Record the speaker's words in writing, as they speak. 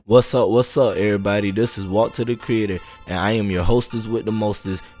What's up, everybody? This is Walter the Creator, and I am your hostess with the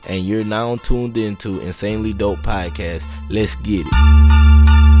mostest, and you're now tuned into Insanely Dope Podcast. Let's get it.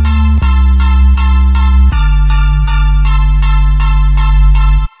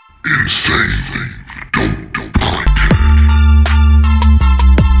 Insanely Dope Podcast.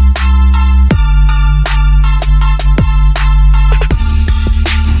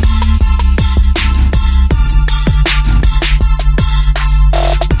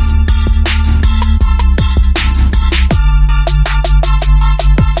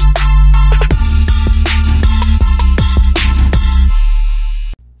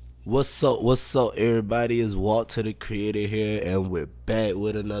 What's up, everybody? It's Walter the Creator here, and we're back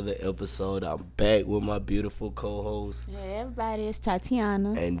with another episode. I'm back with my beautiful co-host. Hey, everybody, it's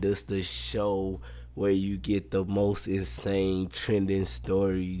Tatiyana. And this the show where you get the most insane trending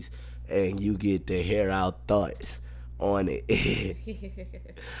stories, and you get to hear our thoughts on it.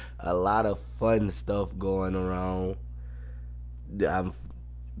 A lot of fun stuff going around. A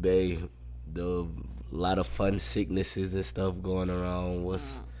lot of fun sicknesses and stuff going around.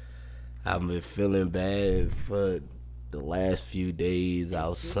 I've been feeling bad for the last few days. I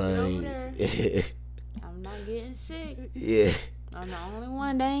was saying, I'm not getting sick. Yeah. I'm the only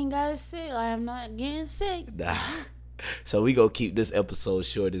one that ain't got sick. I am not getting sick. Nah. So we gonna keep this episode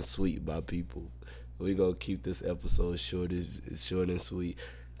short and sweet, my people. We gonna keep this episode short and sweet.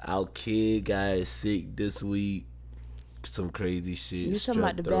 Our kid got sick this week. Some crazy shit. You talking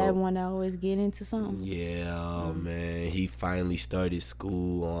about the bad one that always get into something? Yeah, man. He finally started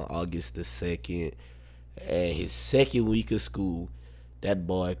school on August the 2nd. And his second week of school, that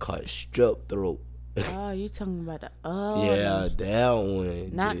boy caught strep throat. Oh, you talking about the yeah, that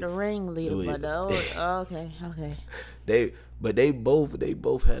one. Not the ringleader, but the old. Okay. They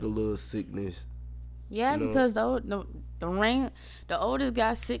both had a little sickness. Yeah, because the oldest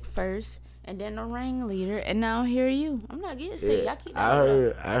got sick first. And then the ringleader, and now here you. I'm not getting sick. Y'all keep I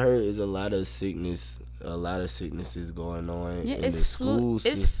heard there's a lot of sicknesses going on in the school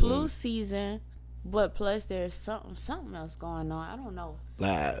system. It's flu season, but plus there's something else going on. I don't know.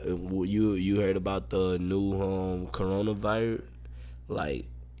 Like you heard about the new coronavirus? Like,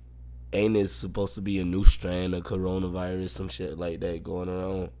 ain't it supposed to be a new strand of coronavirus, some shit like that going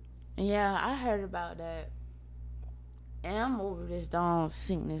around? Yeah, I heard about that. And I'm over this darn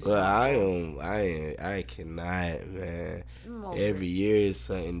sickness. Well, I cannot, man. Every year is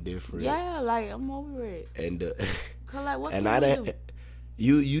something different. Yeah, like I'm over it. And Cause like what and can you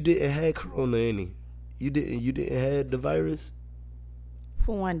do? You didn't have corona any. You didn't have the virus?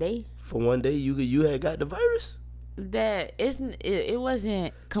 For one day. For one day you had got the virus? That it wasn't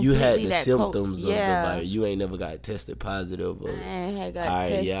You completely had the that symptoms of the virus. You ain't never got tested positive. I ain't got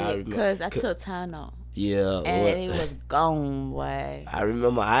tested because I took Tylenol. Yeah. And it was gone, boy. I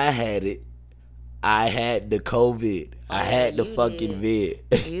remember I had it. I had the COVID. I had the fucking vid.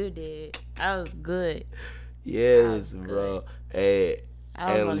 You did. I was good. Yes, good. bro.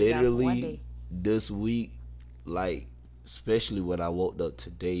 And literally this week, like, especially when I woke up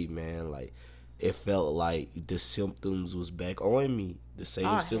today, man, like, it felt like the symptoms was back on me. The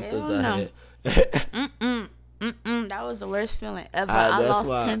same symptoms I had. That was the worst feeling ever. I lost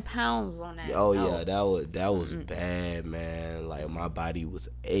 10 pounds on that. Oh yeah, that was bad, man. Like my body was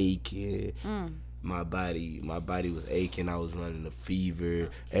aching. My body was aching. I was running a fever.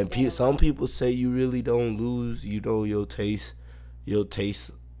 And some people say you really don't lose, your taste,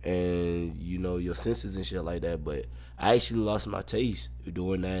 and your senses and shit like that. But I actually lost my taste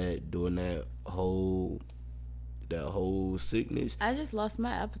during that whole sickness. I just lost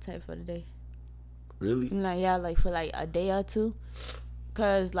my appetite for the day. Really? Like for like a day or two.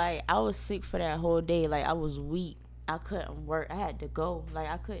 Cause like I was sick for that whole day. Like I was weak. I couldn't work. I had to go. Like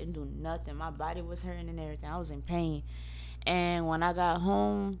I couldn't do nothing. My body was hurting and everything. I was in pain. And when I got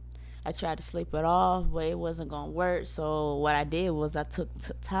home, I tried to sleep it off, but it wasn't gonna work. So what I did was I took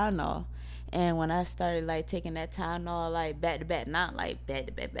Tylenol. And when I started like taking that Tylenol like back to back, not like back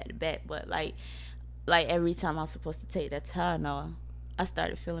to back, but like every time I was supposed to take that Tylenol, I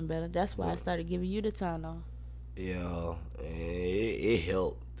started feeling better. That's why I started giving you the Tylenol. Yeah, it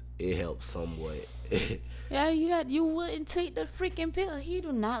helped. It helped somewhat. Yeah, you wouldn't take the freaking pill. He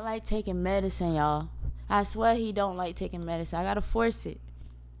do not like taking medicine, y'all. I swear he don't like taking medicine. I gotta force it.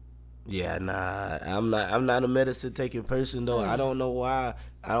 Yeah, nah, I'm not a medicine taking person though. I don't know why,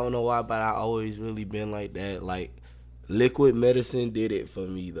 but I always really been like that. Like, liquid medicine did it for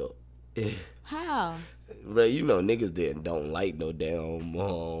me though. How? Bro, niggas don't like no damn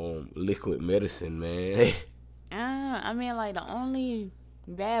liquid medicine, man. I mean, like, the only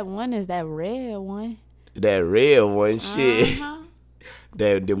bad one is that red one. That red one, shit.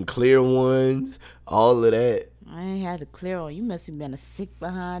 them clear ones, all of that. I ain't had to clear on. You must have been a sick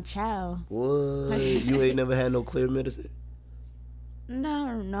behind child. What? You ain't never had no clear medicine?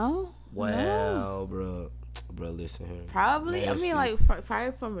 No. Wow, No. bro, listen here. Probably. Nasty. I mean, like,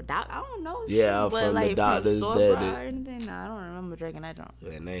 probably from a doctor. I don't know. Yeah, shit, but from the like, doctors from store that bra it- or anything. Nah, I don't remember drinking that drunk.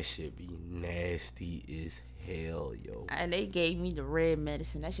 Man, that shit be nasty as hell, yo. And they gave me the red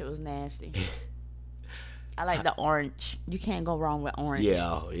medicine. That shit was nasty. I like the orange. You can't go wrong with orange.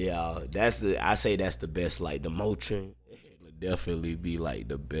 Yeah. I say that's the best. Like the Motrin, it'll definitely be like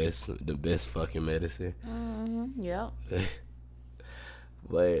the best fucking medicine. Mm-hmm. Yep.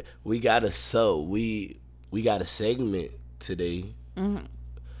 But we got a segment today. Mm-hmm.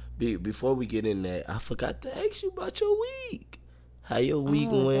 Before we get in that, I forgot to ask you about your week. How your week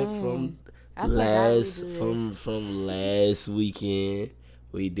went from I forgot we do this. from last weekend?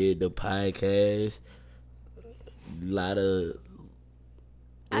 We did the podcast. Lot of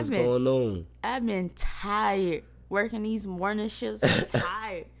what's going on? I've been tired working these morning shifts. I'm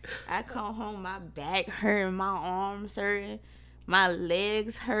tired. I come home, my back hurting, my arms hurting, my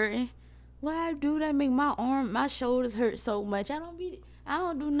legs hurting. What I do that make my shoulders hurt so much? I don't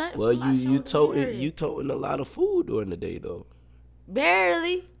do nothing. Well, for my you shoulders you toting a lot of food during the day though.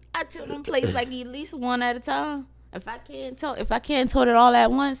 barely. I took them plates like at least one at a time. If I can't tote it all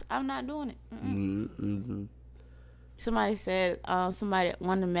at once, I'm not doing it. Mm-hmm. Somebody said, one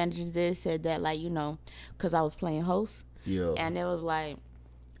of the managers said that, like, because I was playing host. Yeah. And it was like,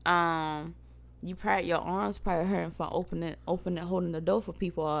 your arms probably hurting from opening, holding the door for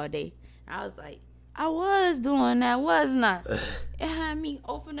people all day. I was like, I was doing that, wasn't I? It had me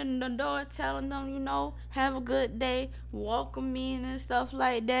opening the door, telling them, have a good day, welcome me and stuff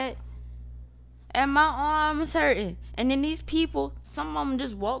like that. And my arms hurting. And then these people, some of them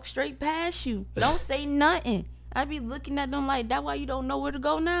just walk straight past you. Don't say nothing. I be looking at them like, that's why you don't know where to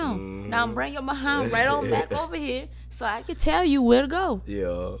go now. Now bring your behind right on back over here so I can tell you where to go.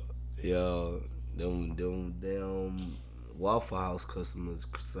 Yeah. Them damn Waffle House customers,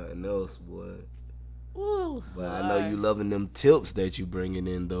 something else, boy. Ooh, But I know you loving them tips that you bringing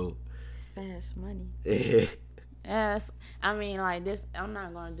in though. It's fast money. Yes, I mean, like this. I'm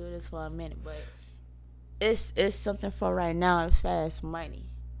not gonna do this for a minute, but it's something for right now. It's fast money.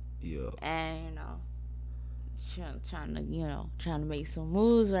 Yeah. And trying to make some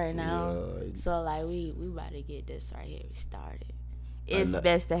moves right now. Yeah. So like we about to get this right here started. It's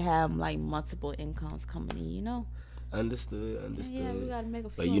best to have like multiple incomes coming in. Understood. Yeah, we gotta make a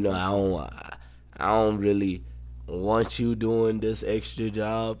few. But I don't really want you doing this extra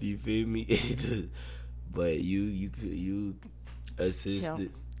job. You feel me? But you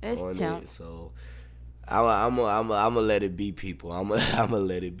assisted on it, so I'm gonna let it be, people. I'm gonna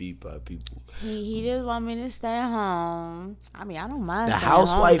let it be by people. He just want me to stay home. I mean, I don't mind. The staying home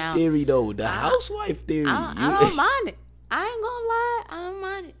housewife now. theory, though. The housewife theory. I don't mind it. I ain't gonna lie. I don't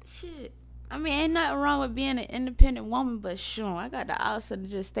mind it. Shit. I mean, ain't nothing wrong with being an independent woman, but sure, I got the option to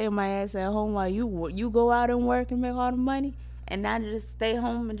just stay my ass at home while you go out and work and make all the money, and I just stay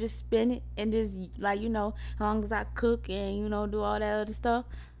home and just spend it and just as long as I cook and do all that other stuff,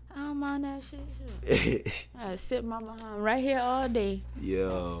 I don't mind that shit. I sit my behind right here all day.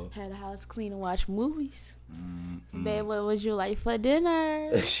 Yeah. Had the house clean and watch movies. Babe, what would you like for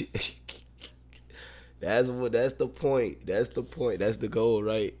dinner? That's the point. That's the goal,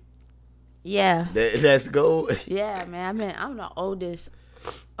 right? Yeah. That's the goal. Yeah, man. I'm the oldest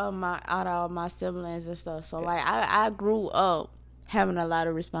out of all my siblings and stuff. So like I grew up having a lot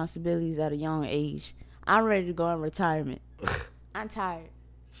of responsibilities at a young age. I'm ready to go in retirement. I'm tired.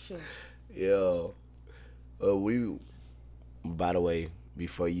 Sure. Yeah. By the way,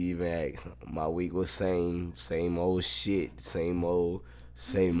 before you even ask, my week was same old shit, same old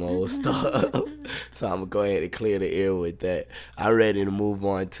stuff. So I'm gonna go ahead and clear the air with that. I'm ready to move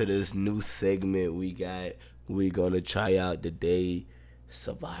on to this new segment we got. We're gonna try out today,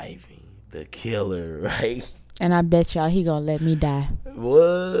 surviving the killer, right? And I bet y'all he gonna let me die.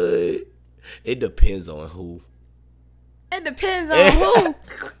 What? It depends on who. It depends on who.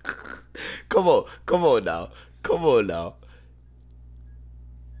 Come on now.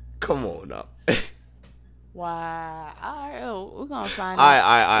 Wow. All right, we're gonna find All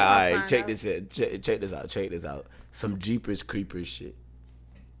out. right. Check this out. Some Jeepers Creepers shit.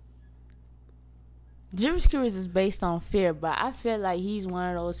 Jeepers Creepers is based on fear, but I feel like he's one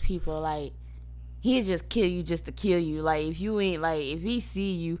of those people, like, he'll just kill you just to kill you. Like, if he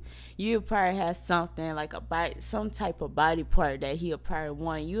see you, you'll probably have something, like some type of body part that he'll probably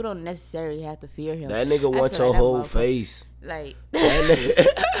want. You don't necessarily have to fear him. That nigga wants your whole face. Like,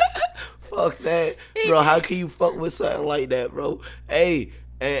 Fuck that, bro. How can you fuck with something like that, bro? Hey,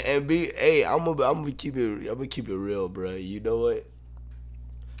 and be, hey, I'm gonna keep it real, bro. You know what?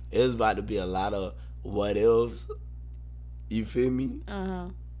 It's about to be a lot of what ifs. You feel me?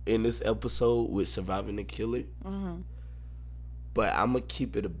 In this episode with surviving the killer. But I'm gonna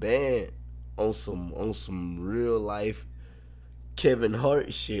keep it a band on some real life Kevin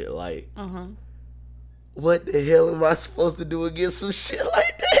Hart shit. Like, what the hell am I supposed to do against some shit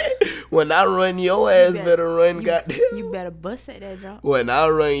like that? When I run, your ass better run, goddamn. You better bust at that jump. When I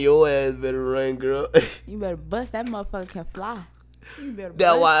run, your ass better run, girl. You better bust. That motherfucker can fly.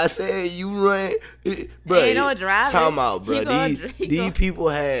 That's why I said you run, bro. Ain't no driver. Time out, bro. These people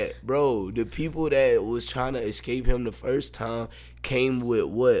had, bro. The people that was trying to escape him the first time came with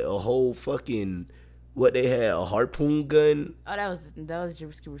what? A whole fucking, what they had? A harpoon gun. Oh, that was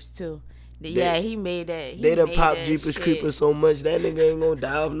Jeepers Creepers too. Yeah, he made that. They done popped Jeepers Creepers so much that nigga ain't gonna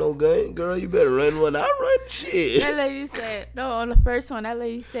die off no gun. Girl, you better run when I run. Shit. That lady said, no, on the first one, that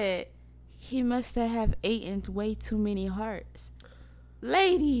lady said, he must have eaten way too many hearts.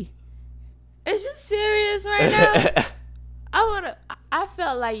 Lady, is you serious right now? I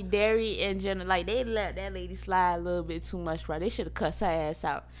felt like Derry and Jenna, like they let that lady slide a little bit too much, right? They should have cussed her ass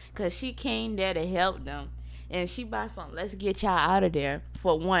out, cause she came there to help them, and she bought something. Let's get y'all out of there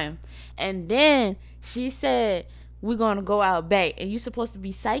for one, and then she said we're gonna go out back, and you supposed to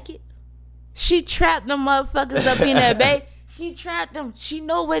be psychic. She trapped them motherfuckers up in that bay. She trapped them. She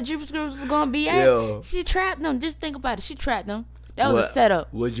know where Jeepers Creepers was gonna be at. Yo. She trapped them. Just think about it. She trapped them. That was a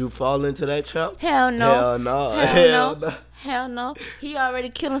setup. Would you fall into that trap? Hell no. Hell no. Hell no. Hell no. He already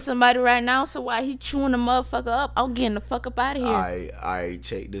killing somebody right now, so why he chewing the motherfucker up? I'm getting the fuck up out of here. All right.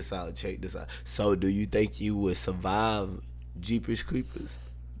 Check this out. So, do you think you would survive Jeepers Creepers?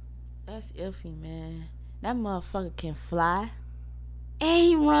 That's iffy, man. That motherfucker can fly, and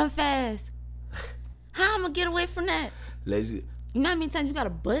he run fast. How I'm gonna get away from that? You know how many times you gotta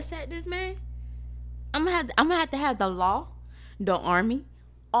bust at this man? I'm gonna have to have the law, the army,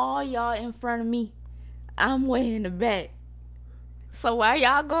 all y'all in front of me. I'm way in the back. So while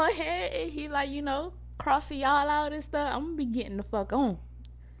y'all go ahead and he like, crossing y'all out and stuff, I'm gonna be getting the fuck on.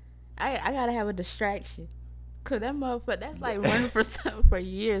 I gotta have a distraction. Cause that motherfucker, that's like running for something for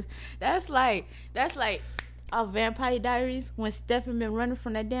years. That's like our Vampire Diaries when Stephen been running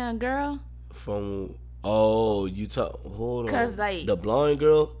from that damn girl. Hold on. Cause like the blonde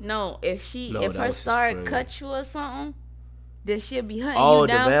girl. No, if her star cut you or something, then she'll be hunting you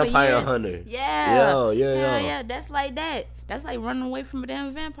down the vampire for years. hunter. Yeah. That's like that. That's like running away from a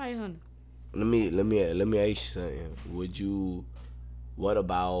damn vampire hunter. Let me ask you something. What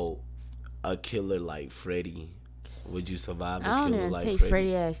about a killer like Freddy? Would you survive a killer like Freddy? I don't even take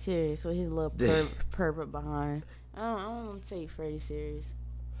Freddy ass serious with his little pervert behind. I don't take Freddy serious.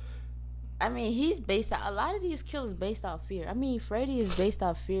 I mean, a lot of these killers based off fear. I mean, Freddy is based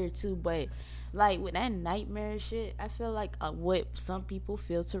off fear too, but like with that nightmare shit, I feel like what some people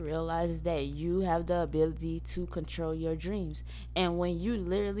fail to realize is that you have the ability to control your dreams. And when you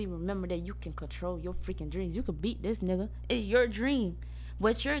literally remember that you can control your freaking dreams, you could beat this nigga. It's your dream.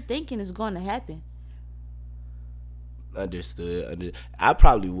 What you're thinking is going to happen. Understood. I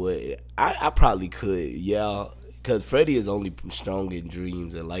probably would. I probably could, yeah. Because Freddy is only strong in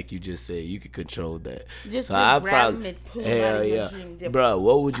dreams, and like you just said, you can control that. Just grab him and pull him out of your dream. Bro,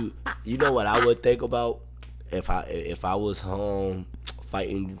 what would you? You know what I would think about if I was home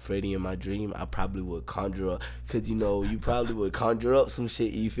fighting Freddy in my dream? I probably would conjure up, because you probably would conjure up some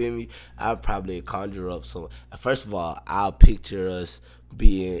shit. You feel me? I'd probably conjure up some. First of all, I'll picture us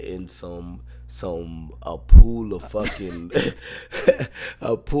being in a pool of fucking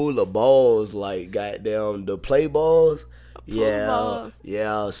a pool of balls, like goddamn the play balls. I'll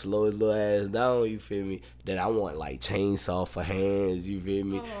slow his little ass down, you feel me? Then I want like chainsaw for hands, you feel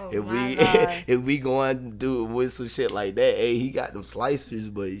me? If we going to do it with some shit like that, hey, he got them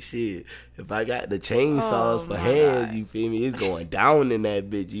slicers, but shit, if I got the chainsaws for hands, you feel me? It's going down in that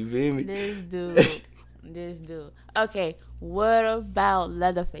bitch, you feel me? This dude. Okay, what about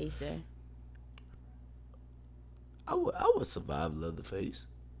Leatherface then? I would survive Leatherface.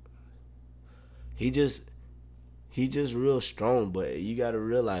 He just real strong, but you gotta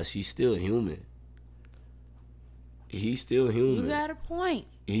realize he's still human. You got a point.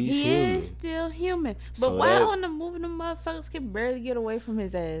 He human. Is still human. But so why on the movie the motherfuckers can barely get away from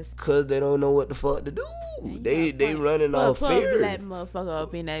his ass? Cause they don't know what the fuck to do. They running off fear. That motherfucker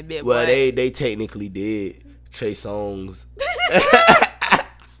up in that bit. Well, they technically did. Trey Songz.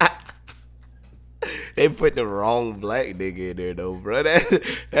 They put the wrong black nigga in there though, bro.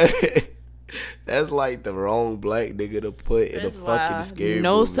 That That's like the wrong black nigga to put in a That's fucking why scary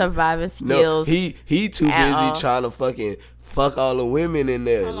no movie. surviving No, skills. he too at busy all. trying to fucking fuck all the women in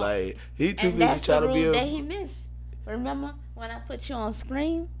there. Hold on. Like he too And busy that's the trying to be rule a. that he missed. Remember when I put you on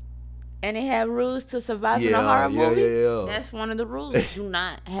Scream? And they have rules to survive in a horror movie? Yeah. That's one of the rules. Do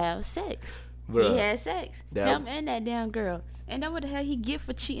not have sex. Bruh, he had sex. Him and that damn girl. And that what the hell he get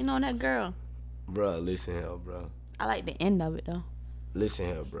for cheating on that girl? Bruh, listen here, bro. I like the end of it though. Listen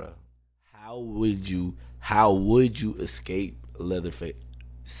here, bro. How would you escape Leatherface?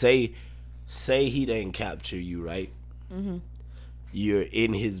 Say he didn't capture you, right? Mm-hmm. You're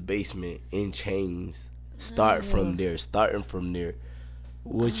in his basement in chains. Starting from there.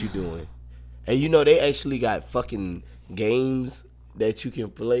 What you doing? And you know they actually got fucking games that you can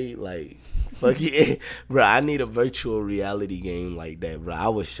play, like fucking bro. I need a virtual reality game like that, bro. I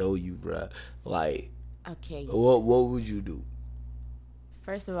will show you, bro. Like, Okay. what would you do?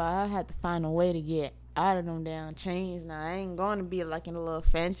 First of all, I had to find a way to get out of them damn chains. Now I ain't going to be like in a little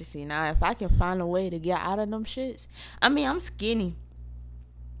fantasy. Now if I can find a way to get out of them shits, I mean I'm skinny,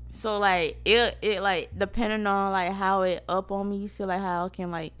 so like it like depending on like how it up on me, you see like how I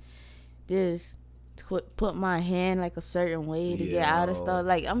can like just put my hand like a certain way to get out of stuff.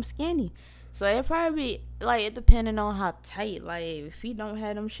 Like I'm skinny, so it probably be like it depending on how tight. Like if he don't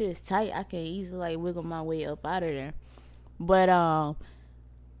have them shits tight, I can easily like wiggle my way up out of there. But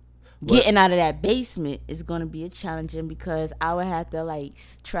getting out of that basement is gonna be a challenging because I would have to like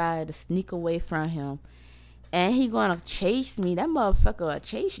try to sneak away from him, and he gonna chase me. That motherfucker will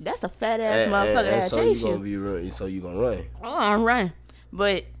chase you. That's a fat ass motherfucker that so chase you. So you gonna run? Oh, I'm running.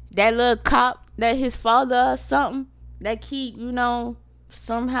 But that little cop, that his father or something, that keep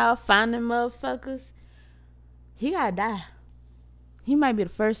somehow finding motherfuckers, he gotta die. He might be the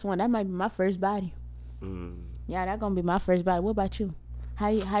first one. That might be my first body. Yeah, that gonna be my first body. What about you? How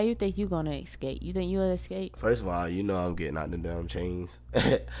you think you gonna escape? You think you'll escape? First of all, I'm getting out the damn chains.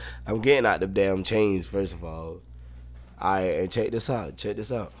 I'm getting out the damn chains, first of all. Alright, and check this out.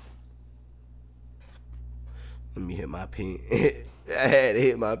 Let me hit my pen. I had to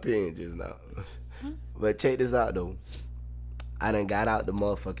hit my pen just now. But check this out, though. I done got out the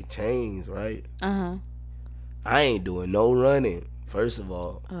motherfucking chains, right? Uh-huh. I ain't doing no running, first of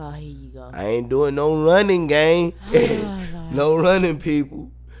all. Oh, here you go. I ain't doing no running, gang. Oh, No running,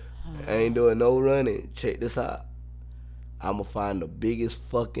 people. I ain't doing no running. Check this out. I'ma find the biggest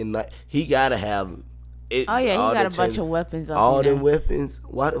fucking knife. He gotta have it. Oh yeah, he got a bunch of weapons on all there. them weapons.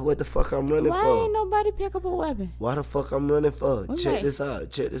 What the fuck I'm running Why for? ain't nobody pick up a weapon? Why the fuck I'm running for? Check this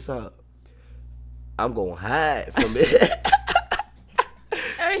out. I'm gonna hide from it.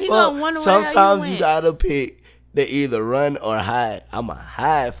 He gonna wonder where sometimes you you gotta pick to either run or hide. I'ma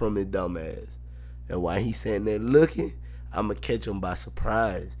hide from his dumbass. And while he's sitting there looking, I'ma catch him by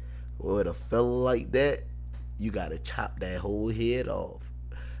surprise. With a fella like that, you gotta chop that whole head off.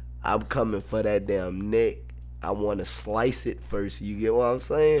 I'm coming for that damn neck. I wanna slice it first. You get what I'm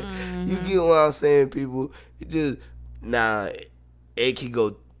saying? Mm-hmm. You get what I'm saying, people? It can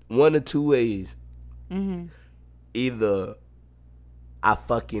go one of two ways. Mm-hmm. Either I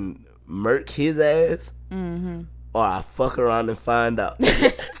fucking murk his ass, mm-hmm. or I fuck around and find out.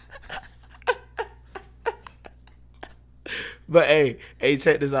 But hey,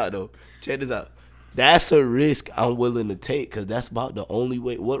 check this out though. That's a risk I'm willing to take because that's about the only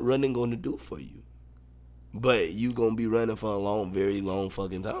way. What running gonna do for you? But you gonna be running for a very long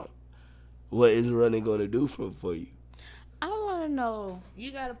fucking time. What is running gonna do for you? I wanna know.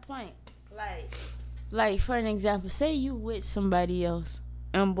 You got a point. Like for an example, say you with somebody else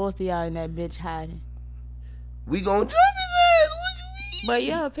and both of y'all in that bitch hiding. We gonna jump his ass. What you mean? But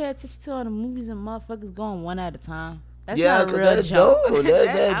you ever pay attention to all the movies and motherfuckers going one at a time? That's yeah, not a real that's jump. dumb.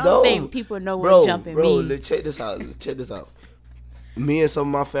 That's I don't dumb. think people know what jumping means. Bro, check this out. Me and some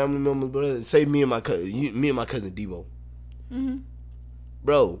of my family members, bro. Say me and my cousin Debo. Mm-hmm.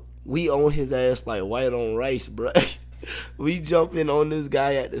 Bro, we on his ass like white on rice, bro. We jumping on this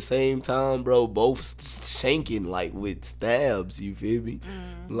guy at the same time, bro. Both shanking like with stabs. You feel me?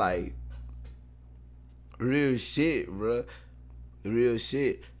 Mm-hmm. Like real shit, bro. Real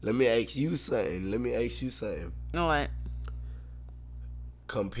shit. Let me ask you something. What?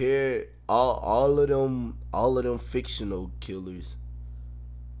 Compare all of them fictional killers.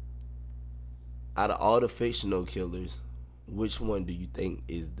 Out of all the fictional killers, which one do you think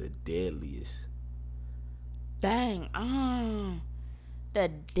is the deadliest? Dang, the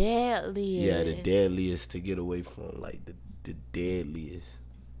deadliest. Yeah, the deadliest to get away from, like the deadliest.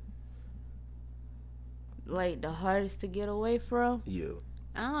 Like the hardest to get away from? Yeah.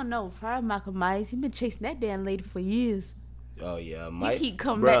 I don't know. Probably Michael Myers. He been chasing that damn lady for years. Oh yeah, You Mike. keep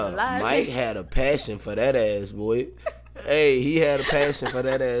coming back Bruh, alive. Mike had a passion for that ass, boy. Hey, he had a passion for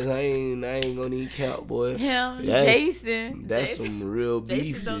that ass. I ain't gonna even count, boy. Him, That's, Jason. That's Jason, some real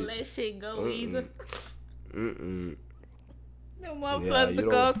beef Jason don't shit. let shit go either. Mm-mm. Them Yeah, motherfuckers you to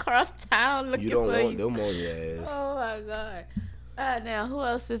go across town looking You don't for want you. them on your ass. Oh my god. Now who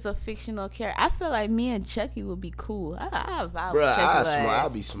else is a fictional character? I feel like me and Chucky would be cool. I vibe with Bruh, Chucky. I'll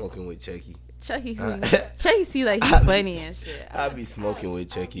be smoking with Chucky. Chucky see like he's funny and shit. I'll be smoking with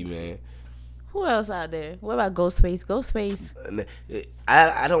Chucky, man. Who else out there? What about Ghostface? Ghostface.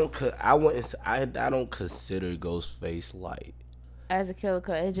 I don't consider Ghostface like As a killer,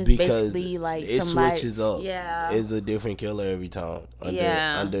 cause it just because basically like it somebody, switches up. Yeah, It's a different killer every time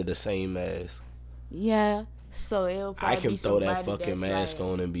under the same mask. Yeah, so it'll probably I can be throw that somebody fucking that's mask like,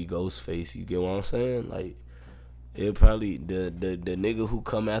 on and be Ghostface. You get what I'm saying? Like it probably the nigga who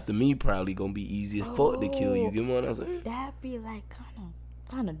come after me probably gonna be easy as fuck to kill. You get what I'm saying? That'd be like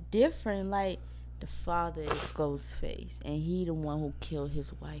kind of different. Like the father is Ghostface, and he the one who killed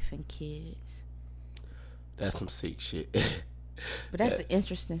his wife and kids. That's some sick shit. But that's an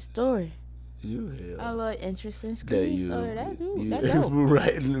interesting story. I love interesting story. That dope.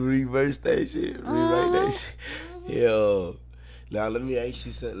 Reverse that shit. Rewrite that shit. Yo. Now let me ask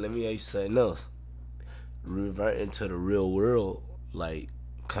you something else. Reverting to the real world, like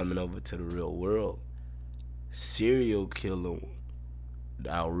coming over to the real world. Serial killer.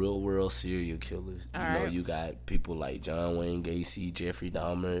 Our real world serial killers. You got people like John Wayne Gacy, Jeffrey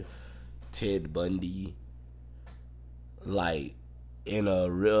Dahmer, Ted Bundy. Like in a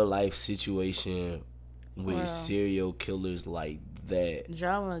real life situation with serial killers like that.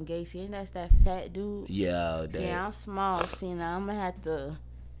 John Wayne Gacy, and that's that fat dude. Yeah, See, I'm small. See, now I'm gonna have to,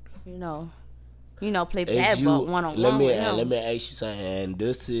 play bad butt one on one with him. Let me ask you something. And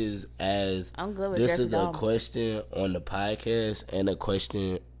this is I'm good with this Jeffrey is Dahmer. a question on the podcast and a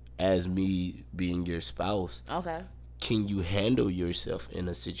question as me being your spouse. Okay. Can you handle yourself in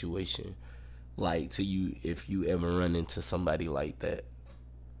a situation like if you ever run into somebody like that?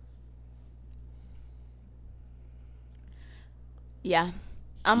 Yeah.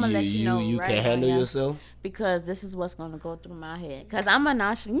 I'm gonna let you know. You right can now, handle yeah. yourself? Because this is what's gonna go through my head. Cause I'm a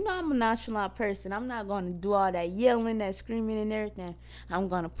nonchalant person. I'm not gonna do all that yelling, that screaming, and everything. I'm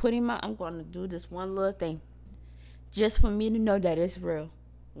gonna I'm gonna do this one little thing, just for me to know that it's real.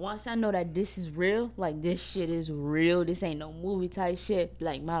 Once I know that this is real, like this shit is real. This ain't no movie type shit.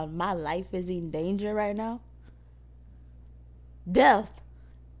 Like my life is in danger right now. Death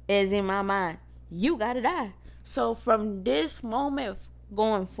is in my mind. You gotta die. So from this moment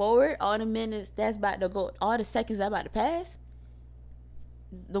going forward, all the minutes that's about to go, all the seconds that about to pass,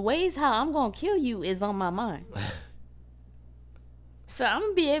 the ways how I'm gonna kill you is on my mind. So I'm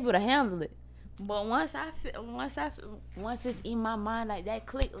gonna be able to handle it. But once it's in my mind, like that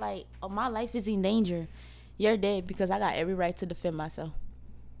click, like, oh, my life is in danger, you're dead, because I got every right to defend myself.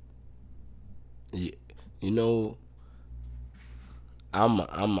 Yeah, I'm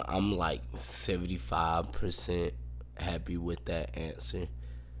like 75% happy with that answer.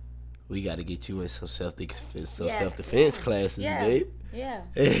 We got to get you in some self-defense classes, babe. Yeah.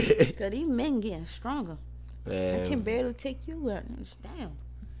 Because these men getting stronger. Man. I can barely take you out. Damn.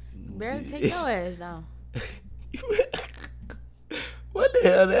 Barely take your ass down. What the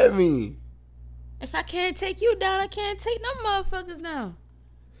hell that mean? If I can't take you down, I can't take no motherfuckers down.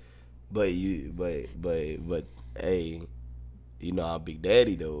 But hey, our Big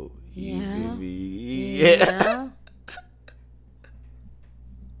Daddy though. Yeah.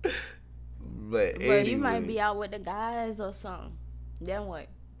 But anyway, you might be out with the guys or something. Then what?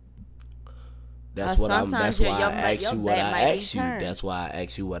 That's why I asked you what I asked you. That's why I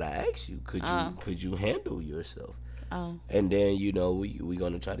asked you what I asked you. Could you handle yourself? And then we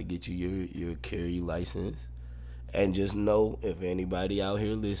gonna try to get you your carry license. And just know, if anybody out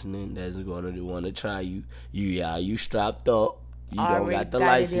here listening that's gonna want to try you strapped up. You don't got the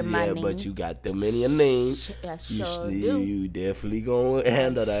license yet, but you got them in your name. You definitely gonna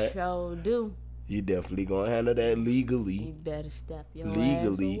handle that. Sure do. You definitely gonna handle that legally. You better step your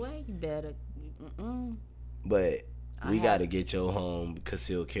ass away. You better. But we gotta get your home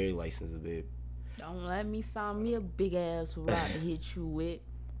concealed carry license, babe. Don't let me find me a big ass rock to hit you with,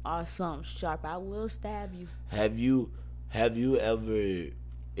 or something sharp. I will stab you. Have you ever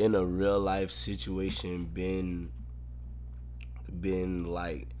in a real life situation been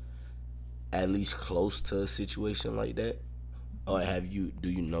like at least close to a situation like that? Or do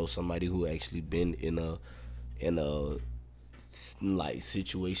you know somebody who actually been in a like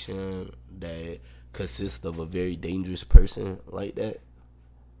situation that consists of a very dangerous person like that?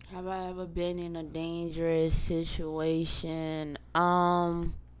 Have I ever been in a dangerous situation?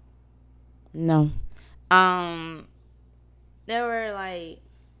 No. Um, there were like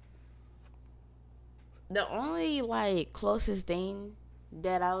the only like closest thing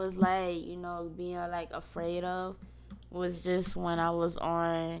that I was like, being like afraid of was just when I was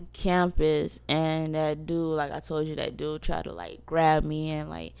on campus and that dude, like I told you, that dude tried to like grab me and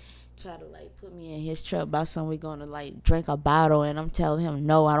like try to like put me in his truck about something we gonna like drink a bottle, and I'm telling him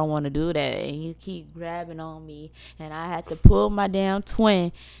no, I don't want to do that, and he keep grabbing on me, and I had to pull my damn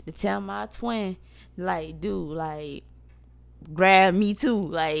twin to tell my twin like, dude, like grab me too.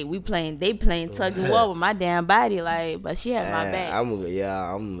 Like they playing tug and war with my damn body. Like, but she had my back. I'm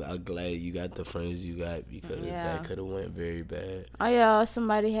glad you got the friends you got because that could have went very bad. Oh yeah,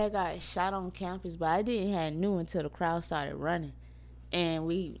 somebody had got shot on campus, but I didn't have knew until the crowd started running, and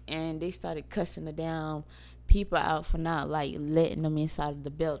they started cussing the damn people out for not like letting them inside of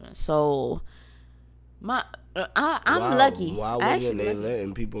the building. So I'm lucky. Why wasn't they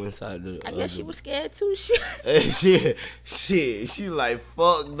letting people inside the? I guess she was scared too. She like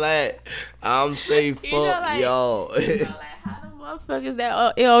fuck that. I'm saying fuck y'all. Like how the motherfuckers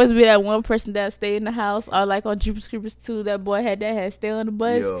that it always be that one person that stay in the house, or like on Jeepers Creepers 2, that boy had stay on the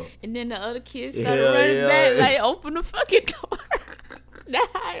bus, and then the other kids started running back, like open the fucking door.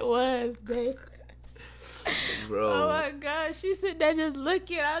 That's how it was, babe. Bro. Oh my god, she sit there just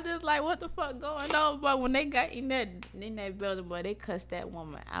looking. I'm just like, what the fuck going on? But when they got in that building, boy, they cussed that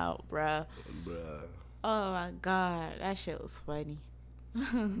woman out, bruh. Oh my god, that shit was funny.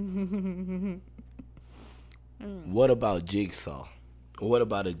 What about Jigsaw? What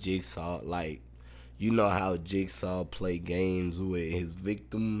about a Jigsaw? Like, you know how Jigsaw play games with his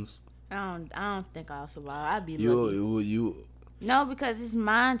victims? I don't think I'll survive. I'd be lucky. No, because it's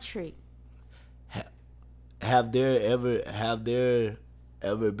mind trick. Have there ever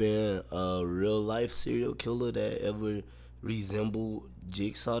been a real life serial killer that ever resembled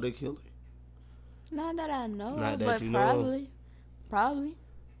Jigsaw the Killer? Not that I know. Not that but you probably.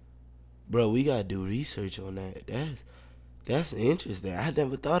 Bro, we gotta do research on that. That's interesting. I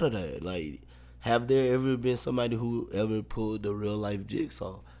never thought of that. Like, have there ever been somebody who ever pulled the real life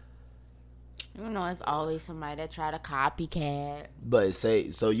Jigsaw? It's always somebody that try to copycat. But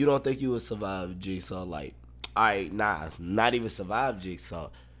so you don't think you would survive Jigsaw? Like, all right, nah, not even survive Jigsaw.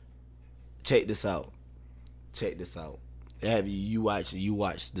 Check this out. Have you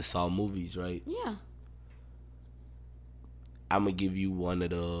watched the Saw movies, right? Yeah. I'm gonna give you one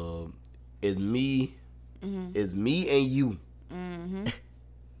of the. It's me and you. Mm-hmm.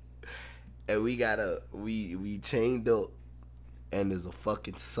 And we chained up, and there's a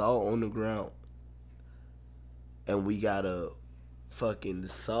fucking saw on the ground, and we gotta fucking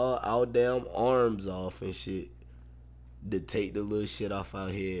saw our damn arms off and shit to take the little shit off our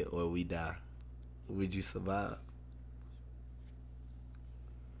head, or we die. Would you survive?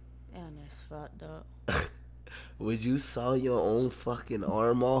 Damn, that's fucked up. Would you saw your own fucking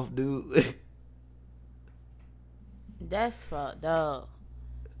arm off, dude? That's fucked up.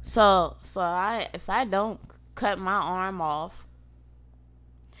 So if I don't cut my arm off,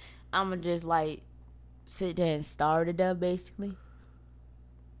 I'ma just like sit there and starve to death, basically.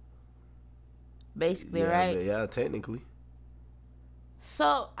 Right? Yeah, technically.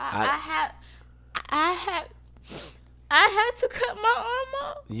 So I had to cut my arm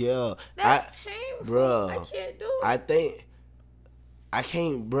off. Yeah, that's painful. Bro, I can't do it. I think I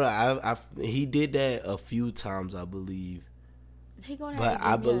can't, bro. He did that a few times, I believe. He gonna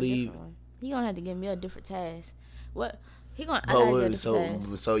have to give me a different one. He gonna have to give me a different task. What? He gonna? I gotta get a different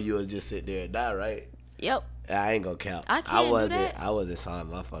task. So you'll just sit there and die, right? Yep. I ain't gonna count. I can't do that. I wasn't sawing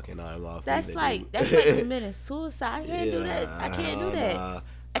my fucking arm off. That's like committing suicide. I can't do that. I can't do that. Nah.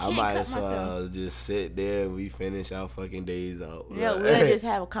 I can't might cut as well myself. just sit there and we finish our fucking days out. Yeah, we'll just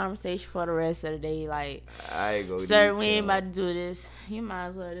have a conversation for the rest of the day. Like, I ain't gonna sir, we ain't about to do this. You might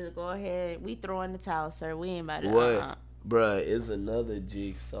as well just go ahead. We throw in the towel, sir. We ain't about to. What, bruh? It's another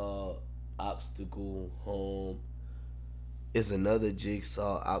Jigsaw obstacle home. It's another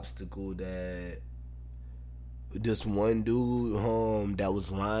Jigsaw obstacle that this one dude that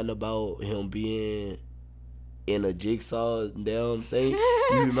was lying about him being in a Jigsaw damn thing.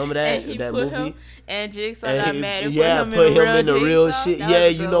 You remember that that movie? And Jigsaw got mad and put him in the real shit. Yeah,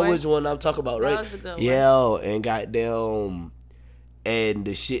 you know one. which one I'm talking about, right? That was a good one. Yeah, and goddamn, and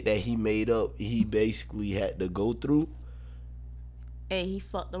the shit that he made up, he basically had to go through. And he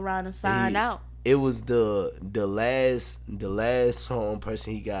fucked around and found out. It was the last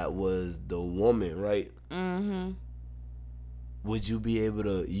person he got was the woman, right? Mm-hmm. Would you be able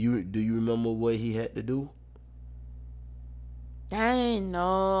to? Do you remember what he had to do? Dang,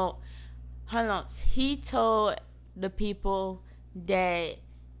 no. Hold on. He told the people that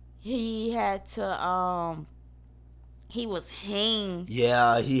he had to he was hanged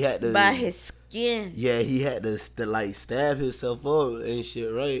Yeah, he had to. by his skin. Yeah, he had to like stab himself up and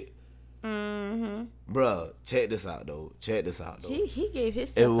shit, right? Mm-hmm. Bruh, check this out though. He gave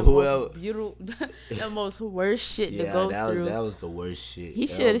himself And the whoever- most beautiful, the most worst shit to Yeah, go that through. was the worst shit. He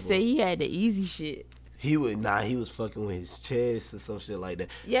should have said he had the easy shit. He was fucking with his chest or some shit like that.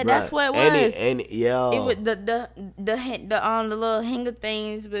 Yeah, Bruh, that's what it was. Yeah. It was the little hanger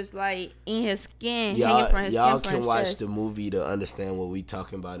things was like in his skin, hanging from his y'all skin from can his watch chest. the movie to understand what we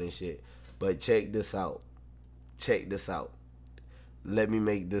talking about and shit. But check this out. Let me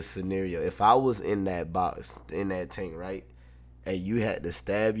make this scenario. If I was in that box, in that tank, right, and you had to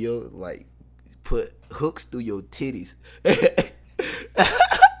stab put hooks through your titties.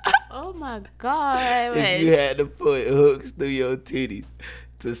 Oh my god, If you had to put hooks through your titties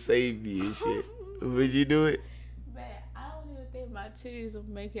to save me and shit, would you do it? Man, I don't even think my titties will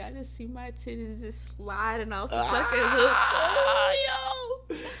make it. I just see my titties just sliding off the fucking hooks.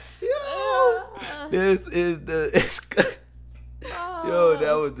 Yo, this is the yo.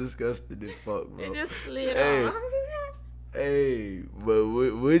 That was disgusting as fuck, bro. It just slid Hey. off. Hey, but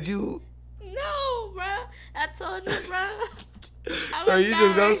would you? No, bro. I told you, bro. So you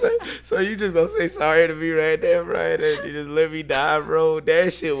just gonna say sorry to me right there, bro, and you just let me die, bro?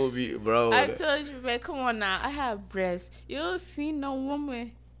 That shit will be, bro. I told you, man. Come on now. I have breasts. You don't see no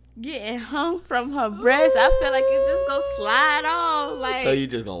woman getting hung from her breast. I feel like it just go slide off. Like, So you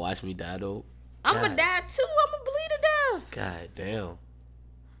just gonna watch me die though? I'ma God. die too. I'ma bleed to death. God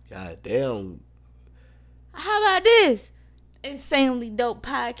damn. How about this? Insanely dope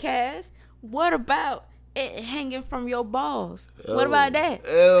podcast. What about it hanging from your balls? What about that?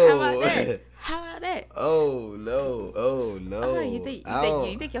 How about that? How about that? Oh no. Oh, you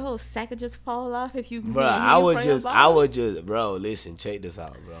think your whole sack would just fall off if you? Bro, I would just, bro. Listen, check this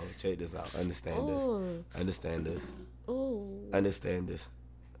out, bro. Check this out. Understand this. Ooh. Understand this.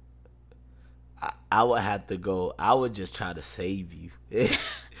 I would have to go. I would just try to save you.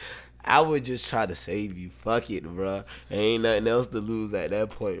 I would just try to save you. Fuck it, bro. Ain't nothing else to lose at that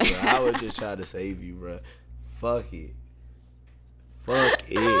point, bro. I would just try to save you, bro. Fuck it, bro.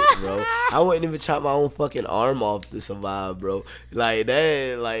 I wouldn't even chop my own fucking arm off to survive, bro. Like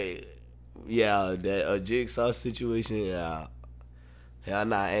that, like, yeah, that a jigsaw situation, yeah. Hell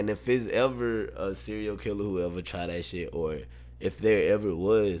nah. And if it's ever a serial killer who ever try that shit, or if there ever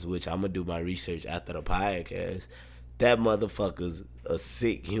was, which I'm gonna do my research after the podcast, that motherfucker's a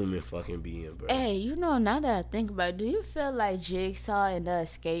sick human fucking being, bro. Hey, you know, now that I think about it, do you feel like Jigsaw and the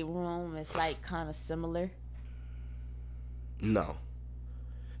escape room is like kind of similar? No.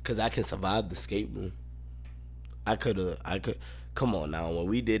 Cause I can survive the escape room. I could. Come on now, when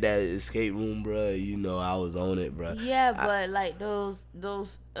we did that escape room, bro, you know I was on it, bro. Yeah, but like those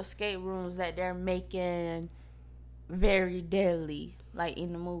escape rooms that they're making very deadly, like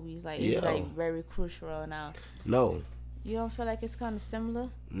in the movies, like it's like very crucial now. No. You don't feel like it's kind of similar?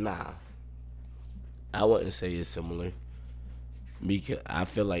 Nah. I wouldn't say it's similar. Because I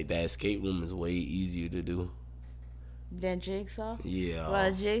feel like that escape room is way easier to do. Than Jigsaw? Yeah.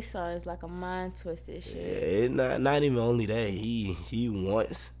 Well, Jigsaw is like a mind twisted shit. Yeah, it's not even only that. He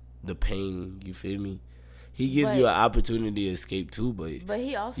wants the pain, you feel me? He gives you an opportunity to escape too, but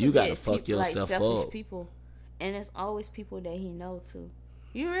he also you gotta fuck yourself like selfish up. people. And it's always people that he know too.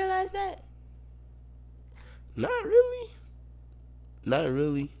 You realize that? Not really.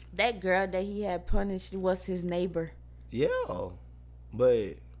 That girl that he had punished was his neighbor. Yeah.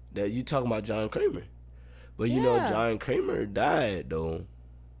 But that you talking about John Kramer. But you know John Kramer died though.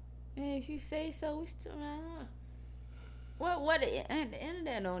 And if you say so, we still what the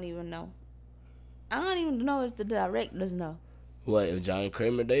internet don't even know. I don't even know if the directors know. What, if John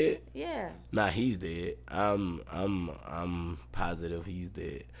Kramer dead? Yeah. Nah, he's dead. I'm positive he's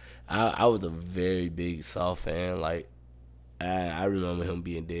dead. I was a very big Saw fan. Like, I remember him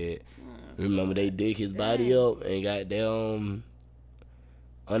being dead. Remember they dig his body up and got them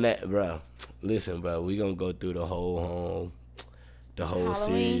on that, bro. Listen, bro, we gonna go through the whole Halloween?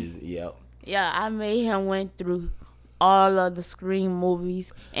 series. Yep. Yeah, I made him went through all of the Scream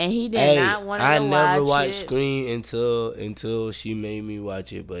movies, and he did not want to watch it. I never watched Scream until she made me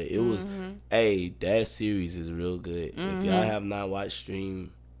watch it, but it was, that series is real good. If y'all have not watched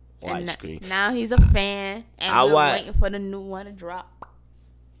Scream, watch Scream. Now he's a fan, and we're waiting for the new one to drop.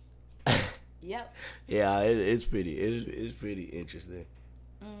 Yep. Yeah, it's pretty interesting.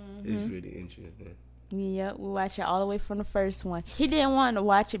 It's pretty interesting. Yeah, we watched it all the way from the first one. He didn't want to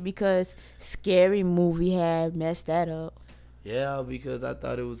watch it because Scary Movie had messed that up. Yeah, because I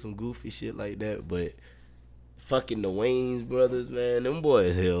thought it was some goofy shit like that, but fucking the Wayans brothers, man, them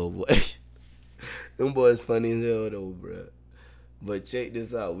boys hell, boy. Them boys funny as hell though, bruh. But check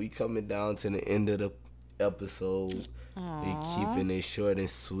this out. We coming down to the end of the episode. We keeping it short and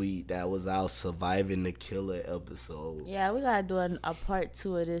sweet. That was our surviving the killer episode. Yeah, we gotta do a part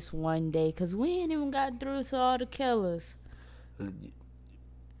 2 of this one day, cause we ain't even got through to all the killers.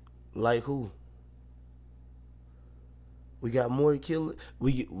 Like who? We got more killers.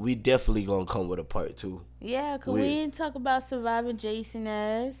 We definitely gonna come with a part 2. Yeah, cause we didn't talk about surviving Jason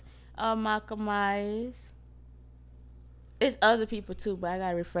as Michael Myers. It's other people too, but I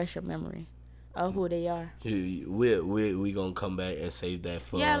gotta refresh your memory of who they are. We gonna come back and save that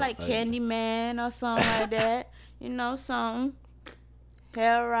for like Candyman or something like that. You know, something.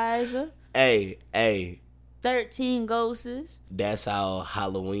 Hellraiser. Hey. 13 Ghosts. That's our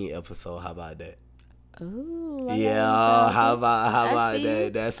Halloween episode. How about that? Ooh. How about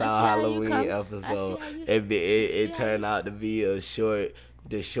that? That's our Halloween episode. It It turned out to be the short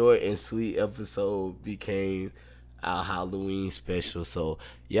and sweet episode became our Halloween special. So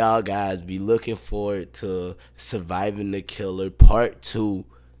y'all guys be looking forward to Surviving the Killer Part 2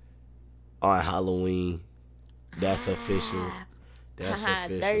 on Halloween. That's official. That's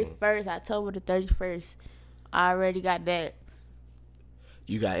official. 31st, October the 31st. I already got that.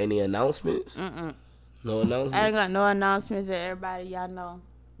 You got any announcements? No announcements? I ain't got no announcements. Everybody, y'all know.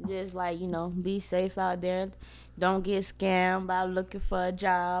 Just be safe out there. Don't get scammed by looking for a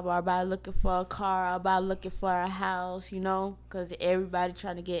job or by looking for a car or by looking for a house, because everybody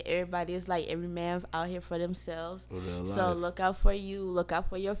trying to get everybody. It's like every man out here for themselves. So look out for you. Look out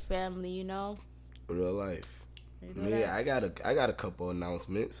for your family, Real life. Yeah, I got a couple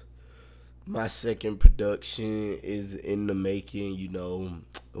announcements. My second production is in the making,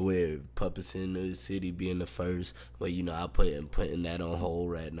 with Puppets in the City being the first. But, I putting that on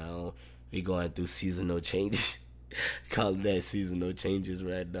hold right now. We going through seasonal changes. Call that seasonal changes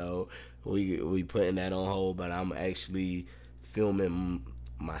right now. We putting that on hold, but I'm actually filming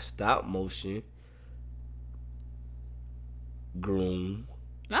my stop motion Groom.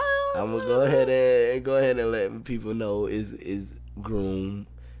 I'm gonna go ahead and let people know is Groom.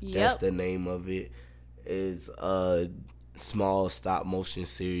 Yep. That's the name of it. It's a small stop motion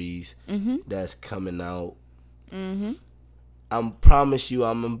series that's coming out. I promise you,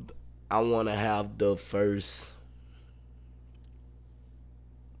 I want to have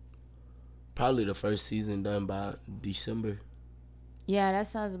probably the first season done by December. Yeah, that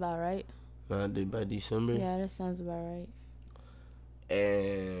sounds about right. By December. Yeah, that sounds about right.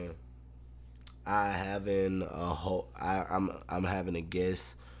 And I'm having a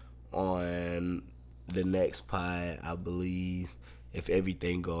guest on the next pod, I believe, if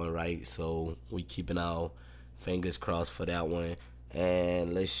everything going right. So we keeping our fingers crossed for that one.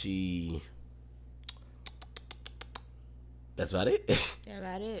 And let's see. That's about it.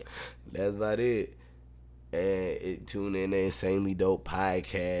 That's about it. And tune in to Insanely Dope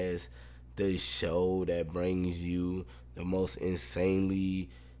Podcast, the show that brings you the most insanely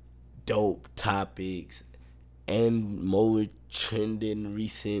dope topics and more trending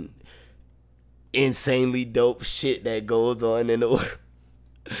recent insanely dope shit that goes on in the world.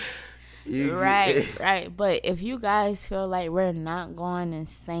 Right. But if you guys feel like we're not going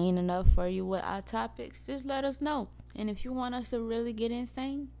insane enough for you with our topics, just let us know. And if you want us to really get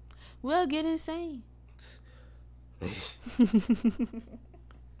insane, we'll get insane.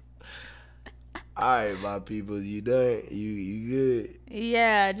 Alright, my people, you done? You good?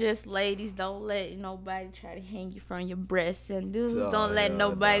 Yeah, just ladies, don't let nobody try to hang you from your breasts, and dudes, don't let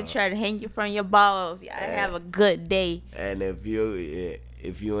nobody try to hang you from your balls. Y'all have a good day. And if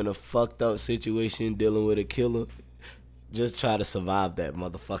you're in a fucked up situation dealing with a killer, just try to survive that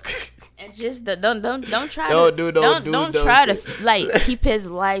motherfucker. And just don't try to keep his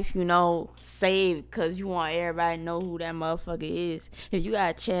life, saved because you want everybody to know who that motherfucker is. If you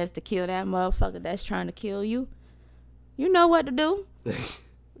got a chance to kill that motherfucker that's trying to kill you, you know what to do.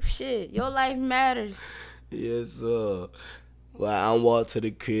 Shit, your life matters. Yes, sir. Well, I'm Walter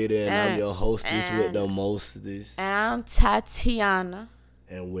the Creator, and I'm your hostess with the mostest. And I'm Tatiyana.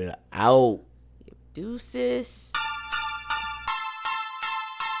 And we're out. Deuces.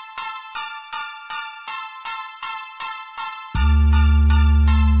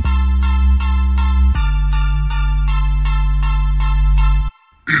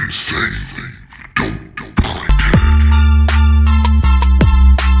 Insanely dope.